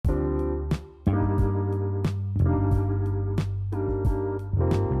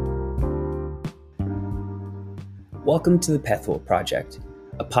Welcome to the Pethwell Project,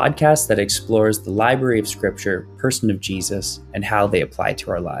 a podcast that explores the library of Scripture, person of Jesus, and how they apply to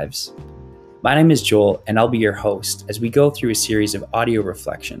our lives. My name is Joel, and I'll be your host as we go through a series of audio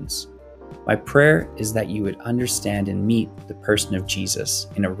reflections. My prayer is that you would understand and meet the person of Jesus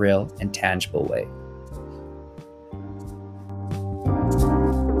in a real and tangible way.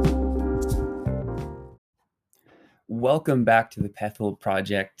 Welcome back to the Pethwell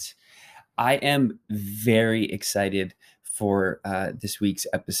Project. I am very excited for this week's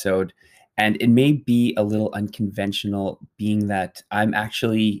episode, and it may be a little unconventional being that I'm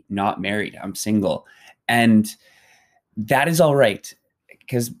actually not married. I'm single, and that is all right,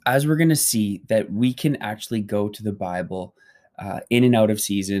 because as we're going to see that we can actually go to the Bible in and out of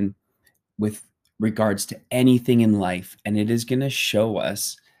season with regards to anything in life, and it is going to show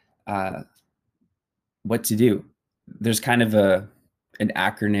us what to do. There's kind of an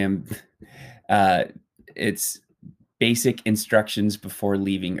acronym. It's basic instructions before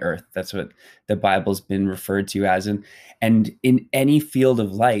leaving Earth. That's what the Bible's been referred to as. And in any field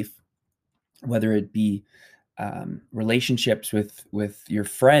of life, whether it be relationships with your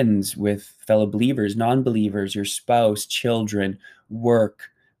friends, with fellow believers, non-believers, your spouse, children, work,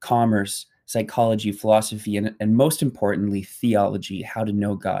 commerce, psychology, philosophy, and most importantly, theology, how to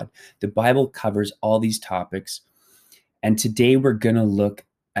know God. The Bible covers all these topics. And today we're going to look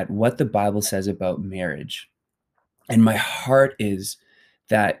at what the Bible says about marriage. And my heart is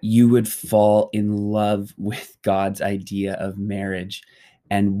that you would fall in love with God's idea of marriage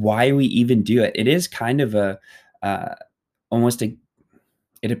and why we even do it. It is kind of it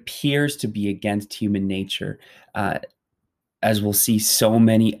appears to be against human nature, as we'll see so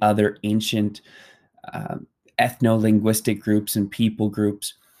many other ancient ethno-linguistic groups and people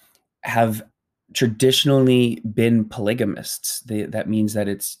groups have traditionally been polygamists. That means that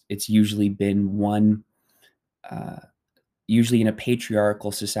it's usually been one, usually in a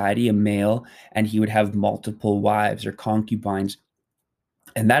patriarchal society, a male, and he would have multiple wives or concubines.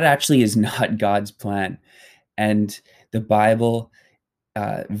 And that actually is not God's plan. And the Bible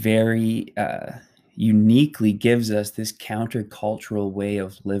very uniquely gives us this countercultural way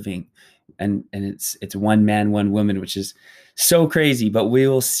of living. And it's one man, one woman, which is so crazy, but we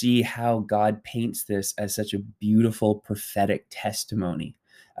will see how God paints this as such a beautiful prophetic testimony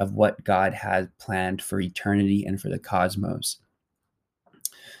of what God has planned for eternity and for the cosmos.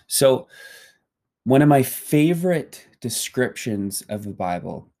 So one of my favorite descriptions of the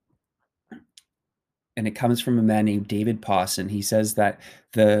Bible, and it comes from a man named David Pawson. He says that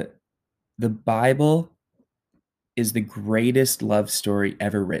the Bible is the greatest love story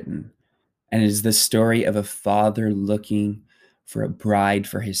ever written, and it is the story of a father looking for a bride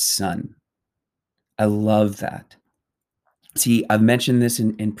for his son. I love that. See, I've mentioned this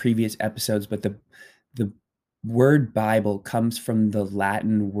in previous episodes, but the word Bible comes from the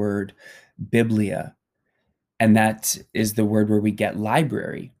Latin word biblia, and that is the word where we get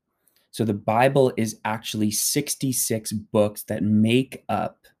library. So the Bible is actually 66 books that make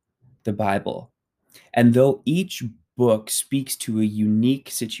up the Bible. And though each book speaks to a unique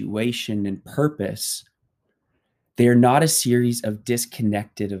situation and purpose, they are not a series of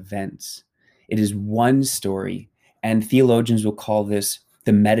disconnected events. It is one story, and theologians will call this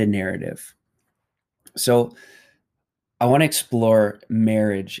the meta-narrative. So I want to explore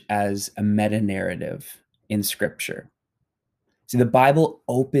marriage as a meta-narrative in Scripture. See, the Bible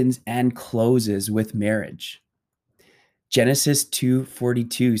opens and closes with marriage. Genesis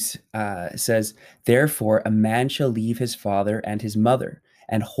 2:42 says, "Therefore a man shall leave his father and his mother,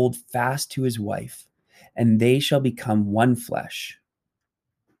 and hold fast to his wife, and they shall become one flesh."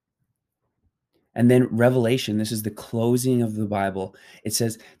 And then Revelation, this is the closing of the Bible. It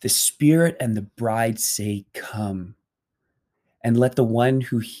says, "The Spirit and the bride say, 'Come.' And let the one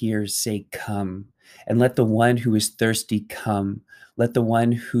who hears say, 'Come.' And let the one who is thirsty come. Let the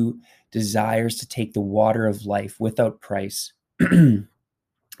one who desires to take the water of life without price.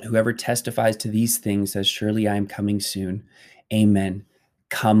 Whoever testifies to these things says, 'Surely I am coming soon.' Amen.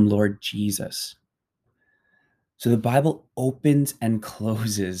 Come, Lord Jesus." So the Bible opens and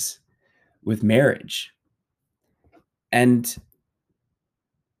closes with marriage. And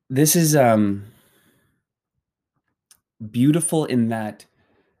this is beautiful in that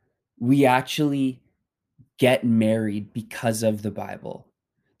we actually get married because of the Bible.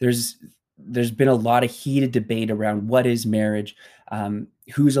 There's been a lot of heated debate around what is marriage,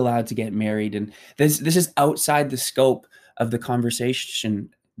 who's allowed to get married, and this is outside the scope of the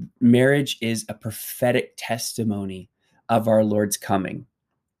conversation. Marriage is a prophetic testimony of our Lord's coming.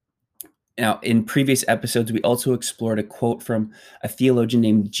 Now, in previous episodes, we also explored a quote from a theologian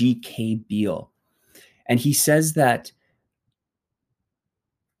named G.K. Beale. And he says that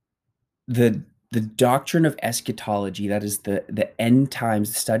the doctrine of eschatology, that is the end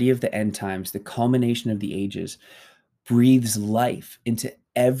times, the study of the end times, the culmination of the ages, breathes life into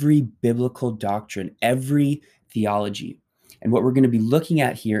every biblical doctrine, every theology. And what we're going to be looking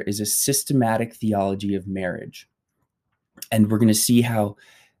at here is a systematic theology of marriage. And we're going to see how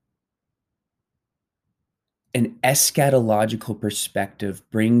an eschatological perspective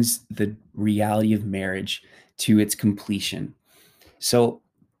brings the reality of marriage to its completion. So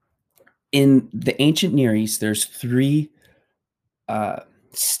in the ancient Near East, there's three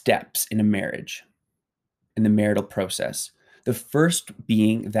steps in a marriage, in the marital process. The first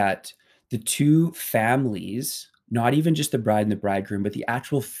being that the two families, not even just the bride and the bridegroom, but the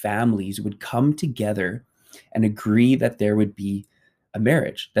actual families would come together and agree that there would be a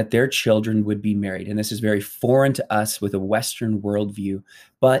marriage, that their children would be married. And this is very foreign to us with a Western worldview,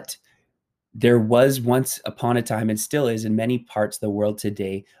 but there was once upon a time, and still is in many parts of the world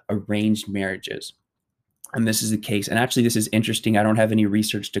today, arranged marriages. And this is the case. And actually, this is interesting. I don't have any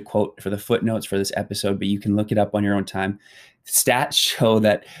research to quote for the footnotes for this episode, but you can look it up on your own time. Stats show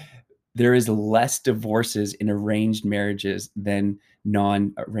that there is less divorces in arranged marriages than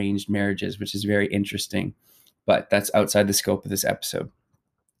non-arranged marriages, which is very interesting. But that's outside the scope of this episode.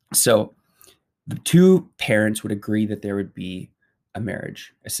 So the two parents would agree that there would be a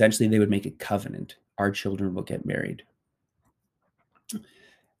marriage. Essentially, they would make a covenant. Our children will get married.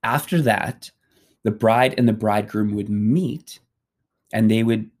 After that, the bride and the bridegroom would meet and they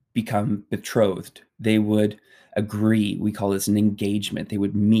would become betrothed. They would agree. We call this an engagement. They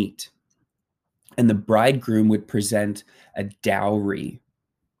would meet. And the bridegroom would present a dowry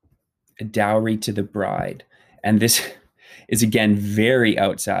to the bride. And this is, again, very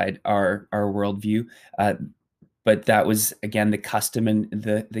outside our worldview. But that was, again, the custom, and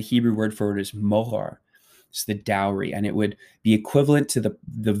the Hebrew word for it is mohar. It's the dowry, and it would be equivalent to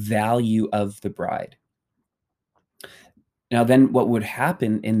the value of the bride. Now, then what would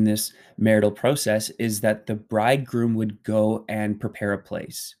happen in this marital process is that the bridegroom would go and prepare a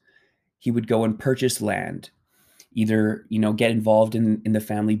place. He would go and purchase land, either, get involved in the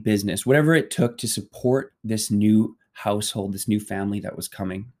family business, whatever it took to support this new household, this new family that was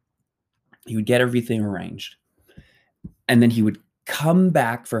coming. He would get everything arranged. And then he would come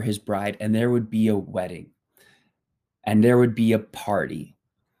back for his bride, and there would be a wedding, and there would be a party.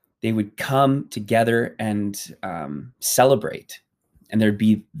 They would come together and celebrate, and there'd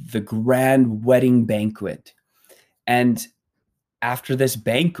be the grand wedding banquet. And after this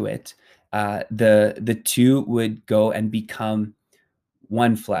banquet, the two would go and become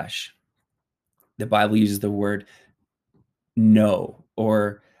one flesh. The Bible uses the word "no,"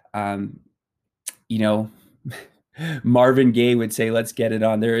 or Marvin Gaye would say, "Let's get it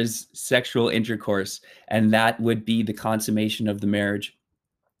on." There is sexual intercourse, and that would be the consummation of the marriage.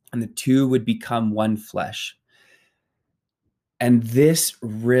 And the two would become one flesh. And this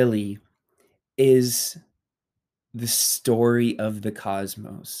really is the story of the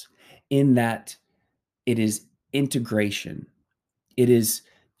cosmos, in that it is integration. It is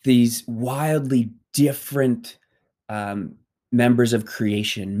these wildly different members of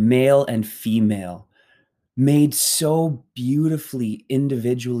creation, male and female, made so beautifully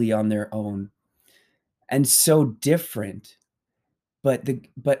individually on their own, and so different. But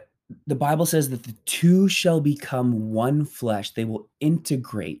the Bible says that the two shall become one flesh. They will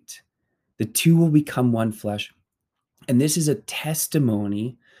integrate. The two will become one flesh. And this is a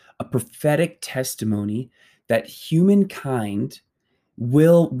testimony, a prophetic testimony, that humankind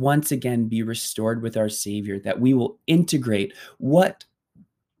will once again be restored with our Savior, that we will integrate. What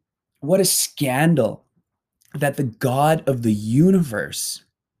a scandal that the God of the universe,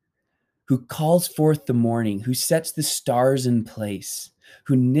 who calls forth the morning, who sets the stars in place,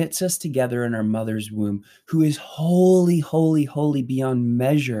 who knits us together in our mother's womb, who is holy, holy, holy beyond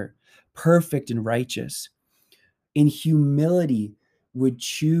measure, perfect and righteous, in humility would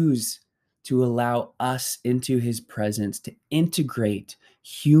choose to allow us into his presence, to integrate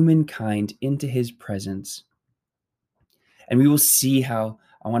humankind into his presence. And we will see how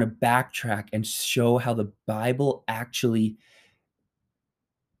I want to backtrack and show how the Bible actually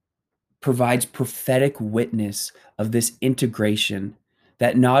provides prophetic witness of this integration,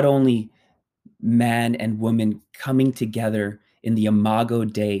 that not only man and woman coming together in the Imago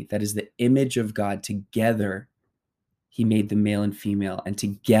Dei, that is the image of God, together he made the male and female, and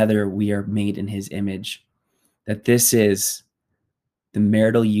together we are made in his image. That this is the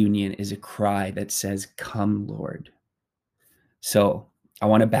marital union, is a cry that says, "Come, Lord." So I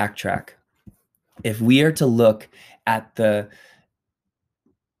want to backtrack. If we are to look at the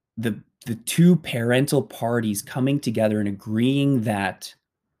the two parental parties coming together and agreeing that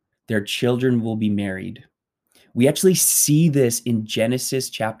their children will be married. We actually see this in Genesis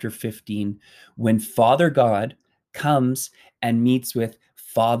chapter 15 when Father God comes and meets with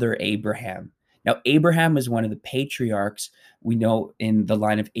Father Abraham. Now, Abraham is one of the patriarchs we know in the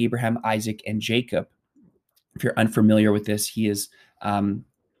line of Abraham, Isaac, and Jacob. If you're unfamiliar with this, he is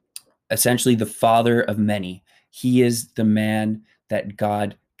essentially the father of many. He is the man that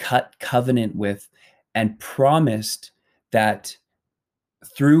God cut covenant with and promised that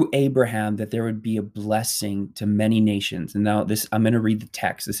through Abraham that there would be a blessing to many nations. And now this, I'm going to read the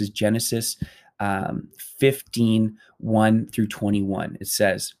text. This is Genesis 15, 1 through 21. It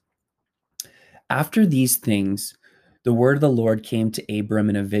says, after these things, the word of the Lord came to Abram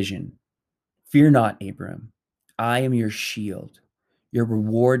in a vision. Fear not, Abram. I am your shield. Your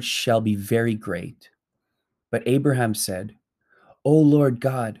reward shall be very great. But Abraham said, O Lord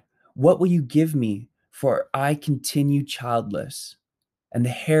God, what will you give me? For I continue childless, and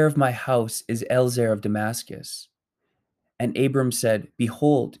the heir of my house is Eliezer of Damascus. And Abram said,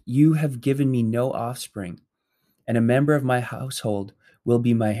 behold, you have given me no offspring, and a member of my household will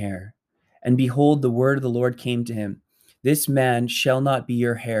be my heir. And behold, the word of the Lord came to him, this man shall not be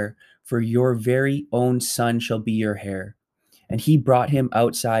your heir, for your very own son shall be your heir. And he brought him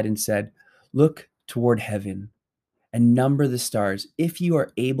outside and said, look toward heaven and number the stars, if you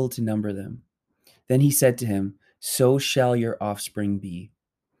are able to number them. Then he said to him, so shall your offspring be.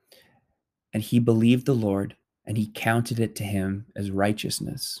 And he believed the Lord, and he counted it to him as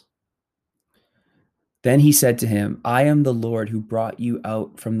righteousness. Then he said to him, I am the Lord who brought you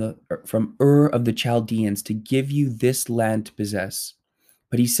out from Ur of the Chaldeans to give you this land to possess.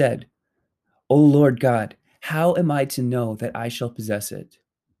 But he said, O Lord God, how am I to know that I shall possess it?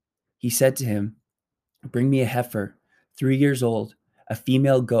 He said to him, bring me a heifer, 3 years old, a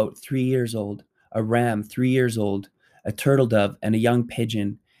female goat, 3 years old, a ram, 3 years old, a turtle dove, and a young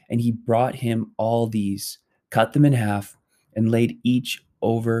pigeon. And he brought him all these, cut them in half, and laid each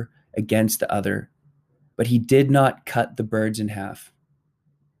over against the other. But he did not cut the birds in half.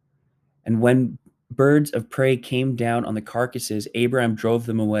 And when birds of prey came down on the carcasses, Abraham drove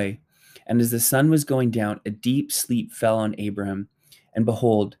them away. And as the sun was going down, a deep sleep fell on Abraham. And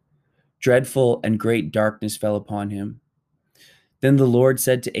behold, dreadful and great darkness fell upon him. Then the Lord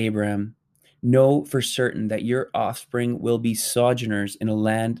said to Abraham, know for certain that your offspring will be sojourners in a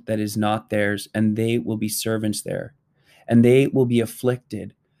land that is not theirs, and they will be servants there. And they will be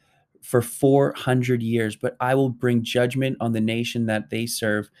afflicted for 400 years, but I will bring judgment on the nation that they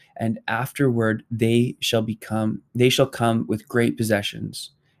serve, and afterward they shall come with great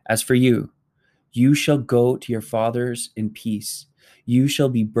possessions. As for you, you shall go to your fathers in peace. You shall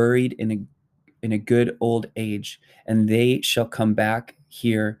be buried in a good old age, and they shall come back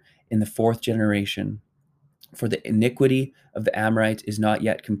here in the 4th generation. For the iniquity of the Amorites is not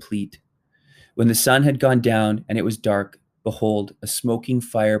yet complete. When the sun had gone down and it was dark, behold, a smoking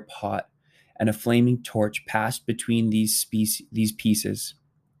fire pot and a flaming torch passed between these pieces.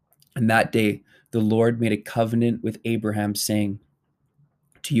 And that day the Lord made a covenant with Abraham, saying,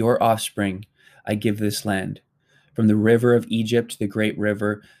 to your offspring I give this land, from the river of Egypt to the great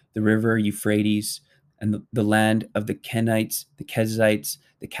river, the river Euphrates, and the land of the Kenites, the Kezites,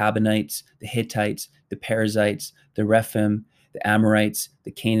 the Cabanites, the Hittites, the Perizzites, the Rephaim, the Amorites,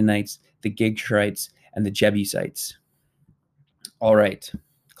 the Canaanites, the Girgashites, and the Jebusites. All right,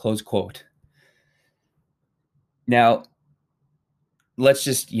 close quote. Now, let's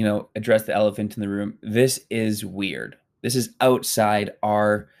just, address the elephant in the room. This is weird. This is outside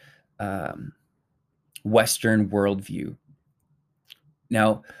our Western worldview.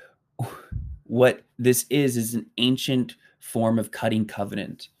 Now, what this is an ancient form of cutting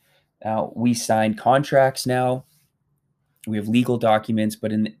covenant. Now, we sign contracts now. We have legal documents,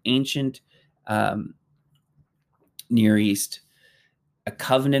 but in the ancient Near East, a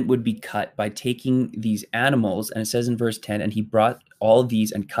covenant would be cut by taking these animals, and it says in verse 10, and he brought all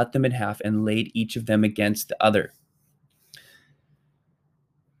these and cut them in half and laid each of them against the other.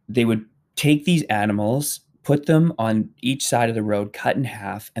 They would take these animals, put them on each side of the road, cut in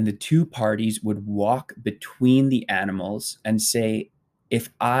half, and the two parties would walk between the animals and say, if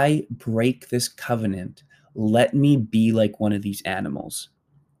I break this covenant, let me be like one of these animals.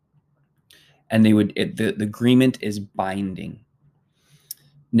 And the agreement is binding.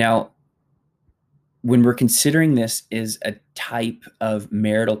 Now, when we're considering this as a type of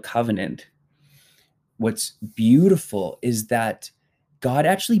marital covenant, what's beautiful is that God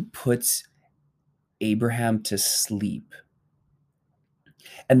actually puts Abraham to sleep.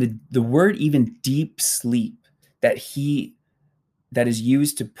 And the word even deep sleep that he that is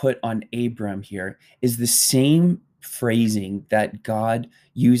used to put on Abram here is the same phrasing that God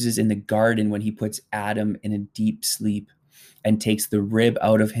uses in the garden when he puts Adam in a deep sleep and takes the rib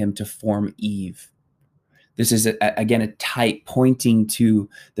out of him to form Eve. This is again a type pointing to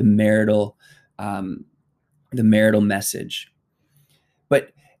the marital message.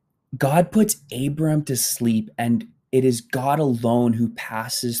 But God puts Abram to sleep, and it is God alone who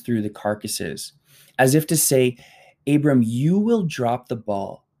passes through the carcasses, as if to say, Abram, you will drop the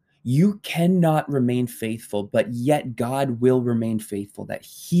ball. You cannot remain faithful, but yet God will remain faithful, that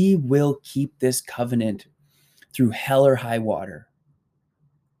he will keep this covenant through hell or high water.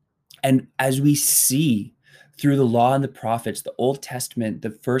 And as we see through the law and the prophets, the Old Testament,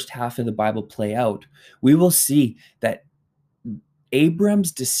 the first half of the Bible play out, we will see that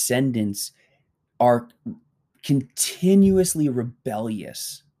Abram's descendants are continuously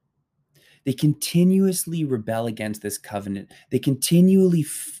rebellious. They continuously rebel against this covenant. They continually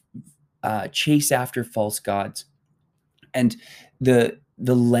chase after false gods. And the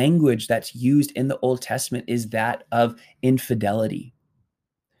language that's used in the Old Testament is that of infidelity.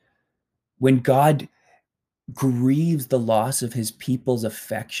 When God grieves the loss of his people's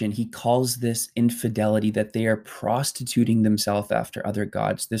affection, he calls this infidelity, that they are prostituting themselves after other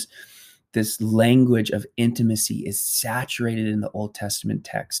gods. This language of intimacy is saturated in the Old Testament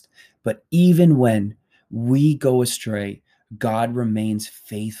text. But even when we go astray, God remains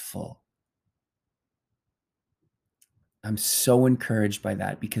faithful. I'm so encouraged by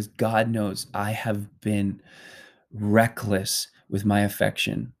that, because God knows I have been reckless with my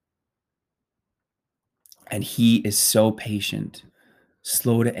affection. And he is so patient,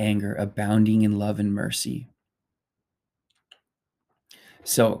 slow to anger, abounding in love and mercy.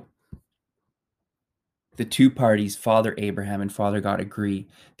 So the two parties, Father Abraham and Father God, agree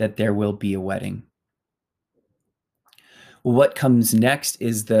that there will be a wedding. Well, what comes next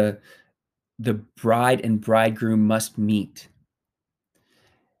is the bride and bridegroom must meet.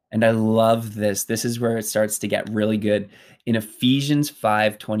 And I love this. This is where it starts to get really good. In Ephesians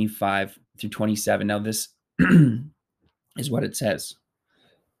 5:25 through 27. Now, this is what it says.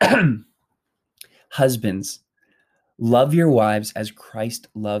 Husbands, love your wives as Christ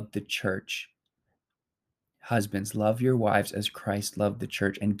loved the church. Husbands, love your wives as Christ loved the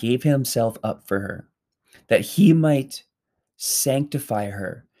church and gave himself up for her, that he might sanctify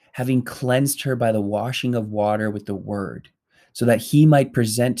her, having cleansed her by the washing of water with the word, so that he might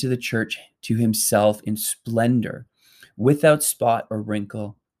present to the church to himself in splendor, without spot or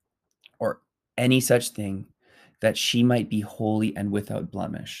wrinkle or any such thing, that she might be holy and without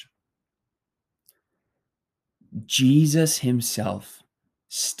blemish. Jesus himself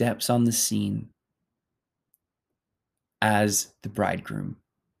steps on the scene as the bridegroom.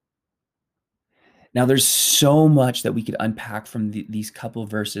 Now, there's so much that we could unpack from these couple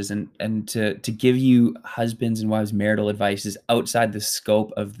verses, and to give you husbands and wives marital advice is outside the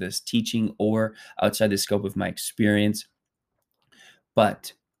scope of this teaching or outside the scope of my experience.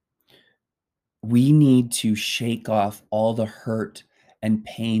 But we need to shake off all the hurt and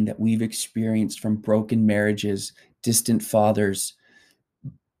pain that we've experienced from broken marriages, distant fathers,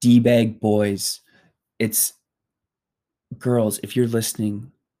 D-bag boys. It's girls, if you're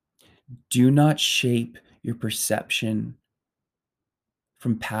listening, do not shape your perception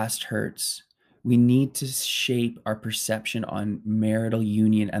from past hurts. We need to shape our perception on marital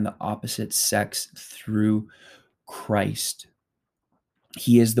union and the opposite sex through Christ.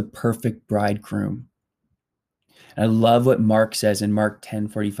 He is the perfect bridegroom. And I love what Mark says in Mark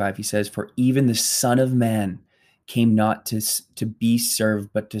 10:45. He says, "For even the Son of Man came not to be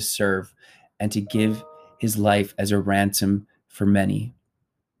served, but to serve, and to give his life as a ransom for many."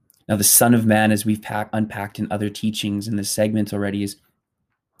 Now, the Son of Man, as we've unpacked in other teachings in this segment already,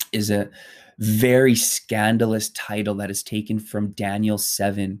 is a very scandalous title that is taken from Daniel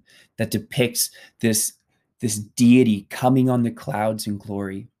 7 that depicts this deity coming on the clouds in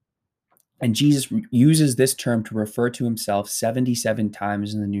glory. And Jesus uses this term to refer to himself 77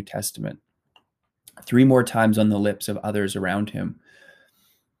 times in the New Testament, 3 more times on the lips of others around him.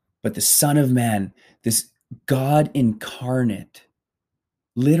 But the Son of Man, this God incarnate,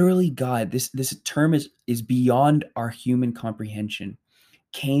 literally God, this term is beyond our human comprehension,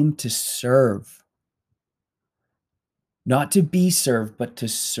 came to serve. Not to be served, but to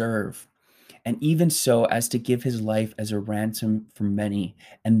serve. And even so, as to give his life as a ransom for many.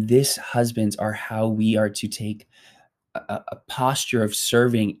 And this, husbands, are how we are to take a posture of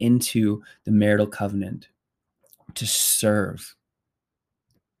serving into the marital covenant, to serve.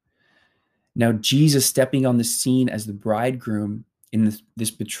 Now, Jesus stepping on the scene as the bridegroom in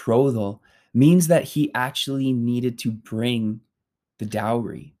this betrothal means that he actually needed to bring the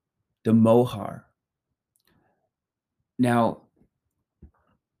dowry, the mohar. Now,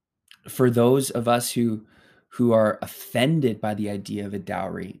 for those of us who are offended by the idea of a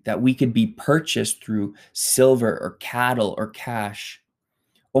dowry, that we could be purchased through silver or cattle or cash,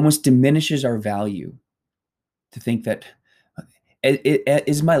 almost diminishes our value to think that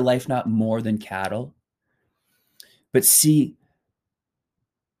is my life not more than cattle? But see,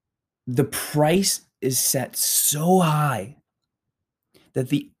 the price is set so high that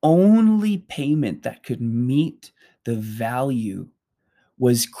the only payment that could meet the value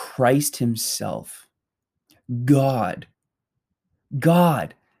was Christ himself. God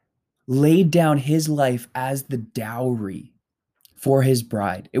laid down his life as the dowry for his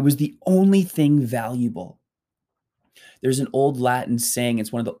bride. It was the only thing valuable. There's an old Latin saying,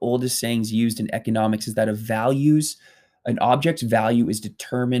 it's one of the oldest sayings used in economics, is that an object's value is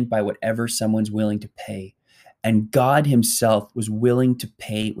determined by whatever someone's willing to pay. And God himself was willing to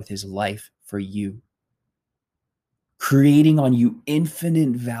pay with his life for you, creating on you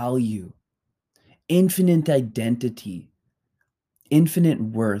infinite value, infinite identity, infinite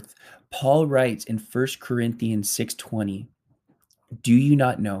worth. Paul writes in 1 Corinthians 6:20, "Do you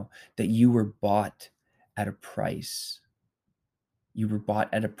not know that you were bought at a price? You were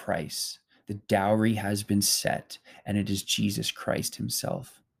bought at a price. The dowry has been set, and it is Jesus Christ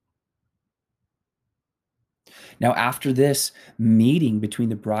himself." Now, after this meeting between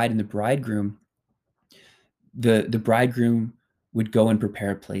the bride and the bridegroom, the bridegroom would go and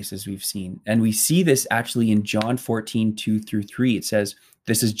prepare a place, as we've seen. And we see this actually in John 14, 2-3. It says,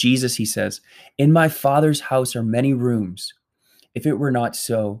 this is Jesus, he says, "In my Father's house are many rooms. If it were not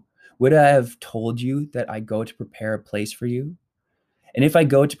so, would I have told you that I go to prepare a place for you? And if I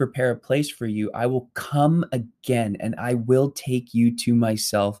go to prepare a place for you, I will come again and I will take you to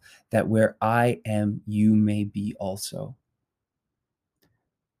myself, that where I am, you may be also."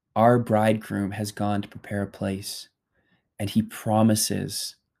 Our bridegroom has gone to prepare a place, and he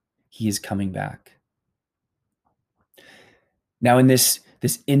promises he is coming back. Now, in this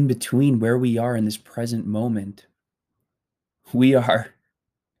in between, where we are in this present moment, we are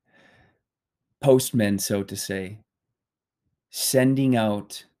postmen, so to say, sending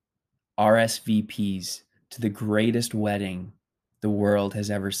out RSVPs to the greatest wedding the world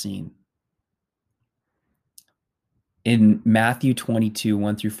has ever seen. In Matthew 22,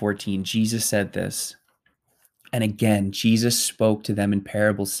 1-14, Jesus said this, and again, Jesus spoke to them in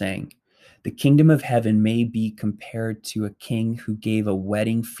parables, saying, "The kingdom of heaven may be compared to a king who gave a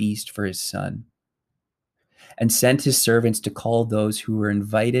wedding feast for his son, and sent his servants to call those who were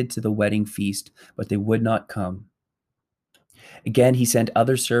invited to the wedding feast, but they would not come. Again, he sent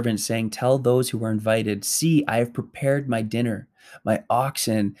other servants, saying, 'Tell those who are invited, see, I have prepared my dinner. My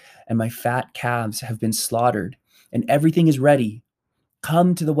oxen and my fat calves have been slaughtered, and everything is ready.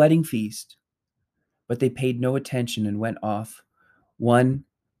 Come to the wedding feast.' But they paid no attention and went off, one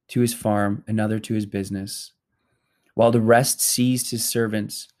to his farm, another to his business, while the rest seized his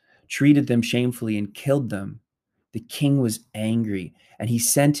servants, treated them shamefully, and killed them. The king was angry, and he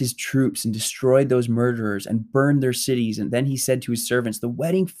sent his troops and destroyed those murderers and burned their cities. And then he said to his servants, 'The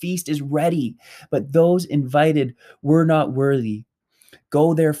wedding feast is ready, but those invited were not worthy.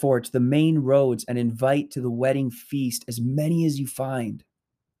 Go therefore to the main roads and invite to the wedding feast as many as you find.'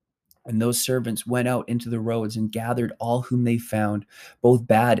 And those servants went out into the roads and gathered all whom they found, both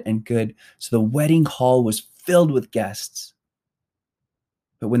bad and good. So the wedding hall was filled with guests.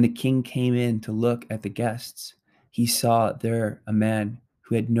 But when the king came in to look at the guests, he saw there a man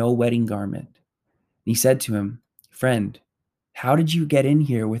who had no wedding garment. And he said to him, 'Friend, how did you get in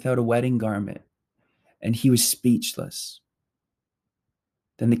here without a wedding garment?' And he was speechless.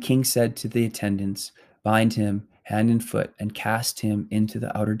 Then the king said to the attendants, 'Bind him hand and foot and cast him into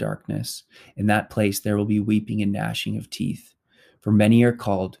the outer darkness. In that place there will be weeping and gnashing of teeth. For many are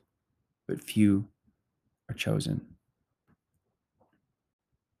called, but few are chosen.'"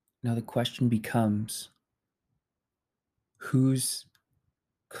 Now the question becomes, whose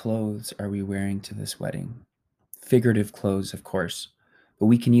clothes are we wearing to this wedding? Figurative clothes, of course, but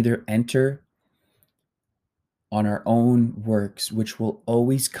we can either enter on our own works, which will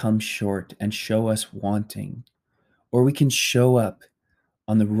always come short and show us wanting, or we can show up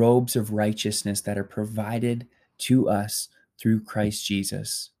on the robes of righteousness that are provided to us through Christ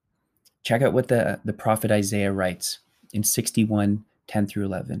Jesus. Check out what the prophet Isaiah writes in 61,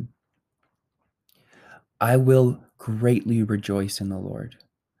 10-11. "I will greatly rejoice in the Lord.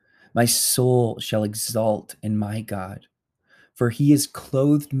 My soul shall exult in my God, for he has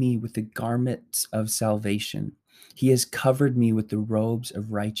clothed me with the garments of salvation. He has covered me with the robes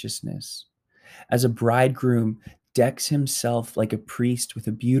of righteousness. As a bridegroom decks himself like a priest with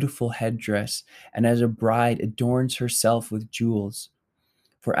a beautiful headdress, and as a bride adorns herself with jewels.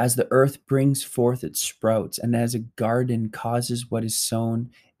 For as the earth brings forth its sprouts, and as a garden causes what is sown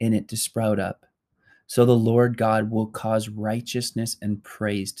in it to sprout up, so the Lord God will cause righteousness and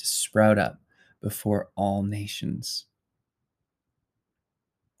praise to sprout up before all nations.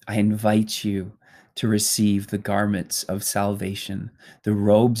 I invite you to receive the garments of salvation, the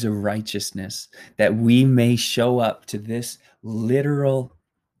robes of righteousness, that we may show up to this literal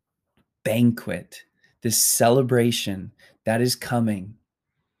banquet, this celebration that is coming,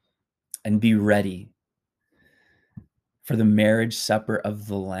 and be ready for the marriage supper of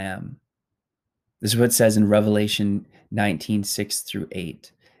the Lamb. This is what it says in Revelation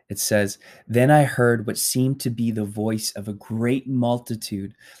 19:6-8. It says, "Then I heard what seemed to be the voice of a great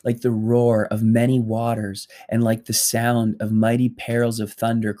multitude, like the roar of many waters, and like the sound of mighty peals of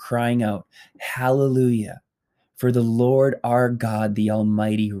thunder, crying out, 'Hallelujah! For the Lord our God, the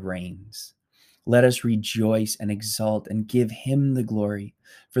Almighty, reigns. Let us rejoice and exult and give him the glory.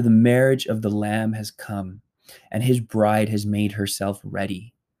 For the marriage of the Lamb has come, and his bride has made herself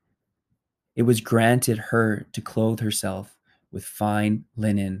ready. It was granted her to clothe herself with fine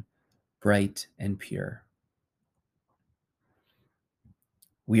linen, bright and pure.'"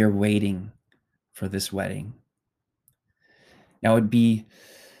 We are waiting for this wedding. Now,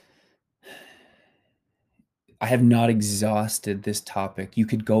 I have not exhausted this topic. You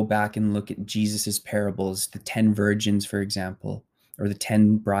could go back and look at Jesus's parables, the 10 virgins, for example, or the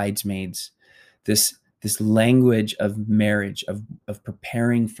 10 bridesmaids. This language of marriage, of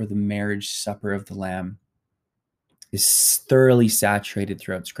preparing for the marriage supper of the Lamb, is thoroughly saturated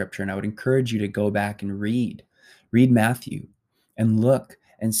throughout Scripture. And I would encourage you to go back and read Matthew and look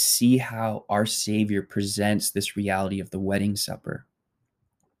and see how our Savior presents this reality of the wedding supper.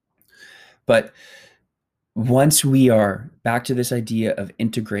 But once we are back to this idea of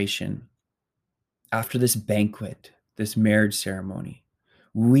integration, after this banquet, this marriage ceremony,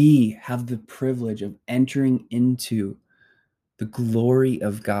 we have the privilege of entering into the glory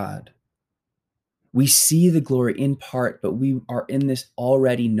of God. We see the glory in part, but we are in this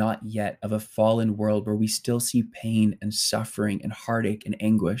already not yet of a fallen world where we still see pain and suffering and heartache and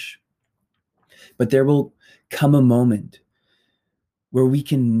anguish. But there will come a moment where we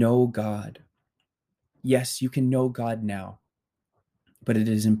can know God. Yes, you can know God now, but it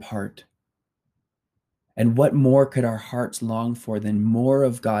is in part. And what more could our hearts long for than more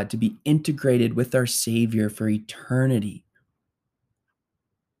of God, to be integrated with our Savior for eternity?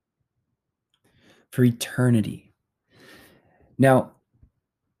 For eternity. Now,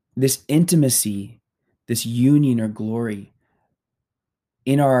 this intimacy, this union or glory,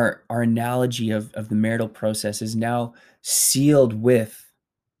 in our analogy of the marital process, is now sealed with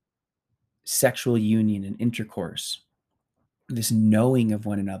sexual union and intercourse. This knowing of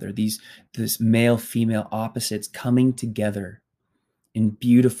one another, this male female opposites coming together in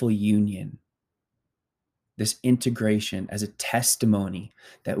beautiful union, this integration as a testimony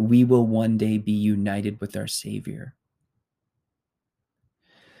that we will one day be united with our Savior.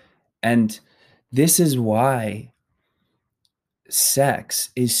 And this is why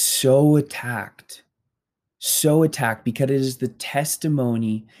sex is so attacked, because it is the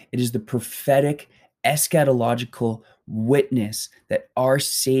testimony, it is the prophetic eschatological witness that our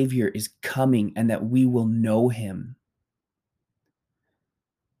Savior is coming and that we will know him.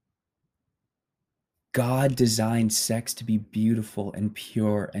 God designed sex to be beautiful and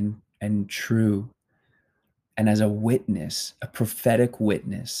pure and true, and as a witness, a prophetic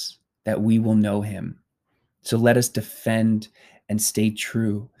witness that we will know him. So let us defend and stay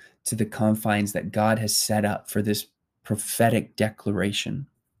true to the confines that God has set up for this prophetic declaration.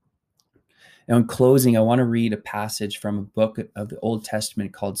 Now, in closing, I want to read a passage from a book of the Old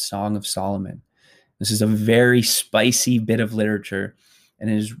Testament called Song of Solomon. This is a very spicy bit of literature, and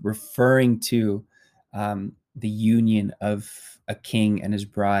it is referring to the union of a king and his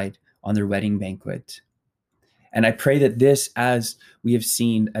bride on their wedding banquet. And I pray that this, as we have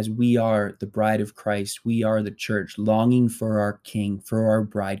seen, as we are the bride of Christ, we are the church longing for our king, for our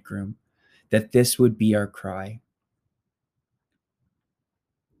bridegroom, that this would be our cry.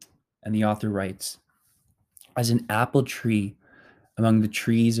 And the author writes, "As an apple tree among the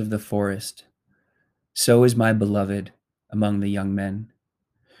trees of the forest, so is my beloved among the young men.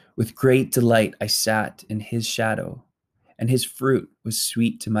 With great delight I sat in his shadow, and his fruit was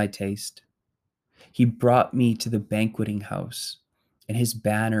sweet to my taste. He brought me to the banqueting house, and his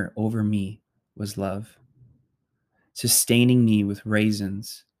banner over me was love. Sustaining me with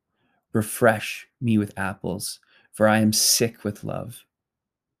raisins, refresh me with apples, for I am sick with love.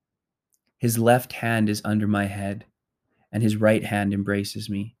 His left hand is under my head, and his right hand embraces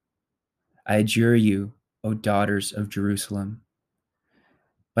me. I adjure you, O daughters of Jerusalem,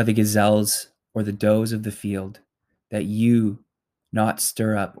 by the gazelles or the does of the field, that you not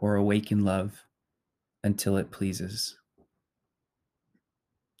stir up or awaken love until it pleases.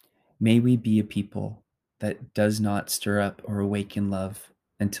 May we be a people that does not stir up or awaken love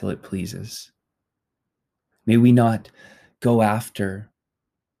until it pleases. May we not go after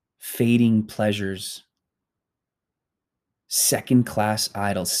fading pleasures, second-class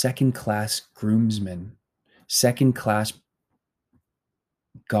idols, second-class groomsmen, second-class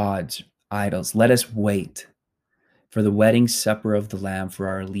gods, idols. Let us wait for the wedding supper of the Lamb for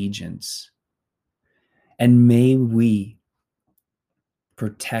our allegiance. And may we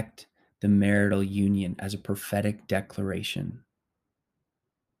protect the marital union as a prophetic declaration.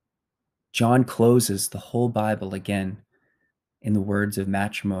 John closes the whole Bible again in the words of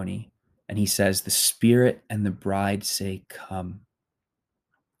matrimony, and he says, "The Spirit and the bride say, 'Come.'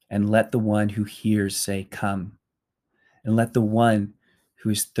 And let the one who hears say, 'Come.' And let the one who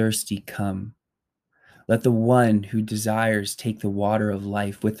is thirsty come. Let the one who desires take the water of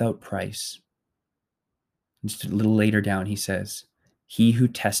life without price." Just a little later down, he says, "He who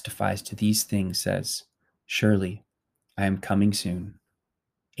testifies to these things says, 'Surely I am coming soon.'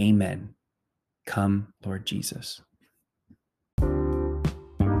 Amen. Come, Lord Jesus."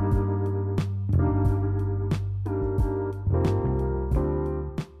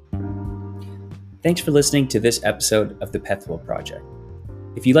 Thanks for listening to this episode of the Pethuel Project.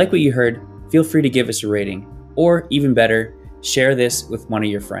 If you like what you heard, feel free to give us a rating, or even better, share this with one of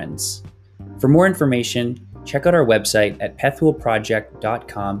your friends. For more information, check out our website at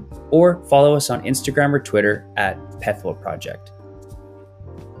pethuelproject.com or follow us on Instagram or Twitter at Pethuel Project.